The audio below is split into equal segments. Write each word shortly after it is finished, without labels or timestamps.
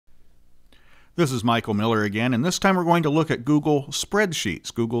This is Michael Miller again, and this time we're going to look at Google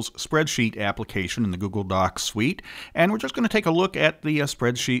Spreadsheets, Google's spreadsheet application in the Google Docs suite. And we're just going to take a look at the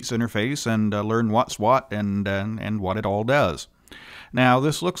Spreadsheets interface and learn what's what and what it all does. Now,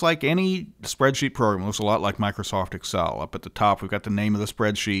 this looks like any spreadsheet program. It looks a lot like Microsoft Excel. Up at the top, we've got the name of the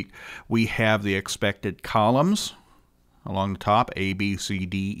spreadsheet. We have the expected columns along the top, A, B, C,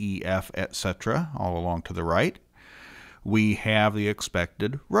 D, E, F, etc., all along to the right. We have the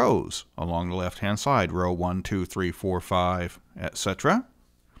expected rows along the left-hand side, row 1, 2, 3, 4, 5, etc.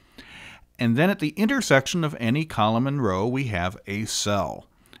 And then at the intersection of any column and row, we have a cell.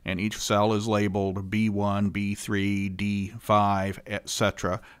 And each cell is labeled B1, B3, D5,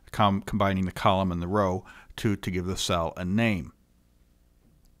 etc., combining the column and the row to give the cell a name.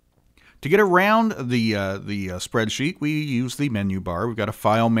 To get around the spreadsheet, we use the menu bar. We've got a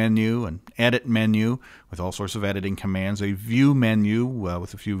File menu, an Edit menu with all sorts of editing commands, a View menu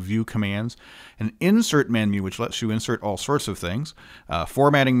with a few view commands, an Insert menu which lets you insert all sorts of things, a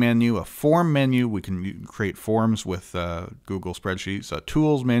Formatting menu, a Form menu. We can create forms with Google Spreadsheets, a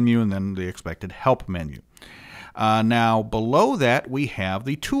Tools menu, and then the expected Help menu. Now, below that, we have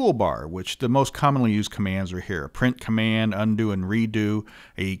the toolbar, which the most commonly used commands are here. A print command, undo and redo,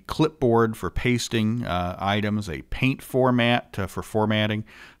 a clipboard for pasting items, a paint format for formatting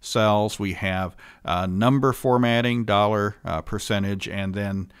cells. We have number formatting, dollar, percentage, and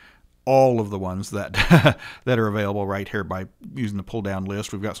then all of the ones that that are available right here by using the pull-down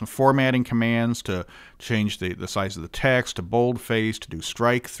list. We've got some formatting commands to change the size of the text, to boldface, to do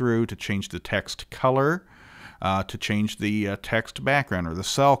strike-through, to change the text color, to change the text background or the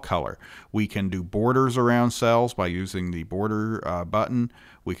cell color. We can do borders around cells by using the border button.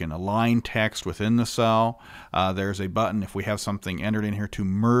 We can align text within the cell. There's a button if we have something entered in here to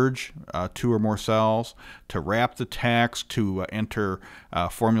merge two or more cells, to wrap the text, to enter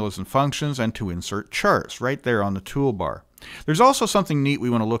formulas and functions, and to insert charts right there on the toolbar. There's also something neat we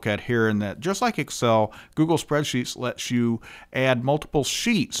want to look at here, in that just like Excel, Google Spreadsheets lets you add multiple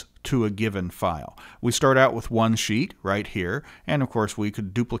sheets to a given file. We start out with one sheet right here, and of course we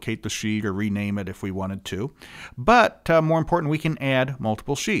could duplicate the sheet or rename it if we wanted to. But more important, we can add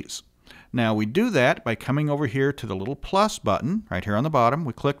multiple sheets. Now we do that by coming over here to the little plus button right here on the bottom.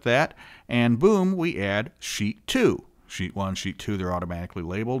 We click that, and boom, we add sheet 2. Sheet 1, Sheet 2, they're automatically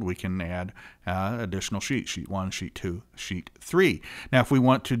labeled. We can add additional sheets, Sheet 1, Sheet 2, Sheet 3. Now, if we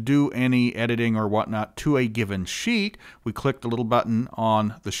want to do any editing or whatnot to a given sheet, we click the little button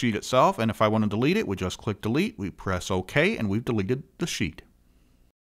on the sheet itself, and if I want to delete it, we just click Delete, we press OK, and we've deleted the sheet.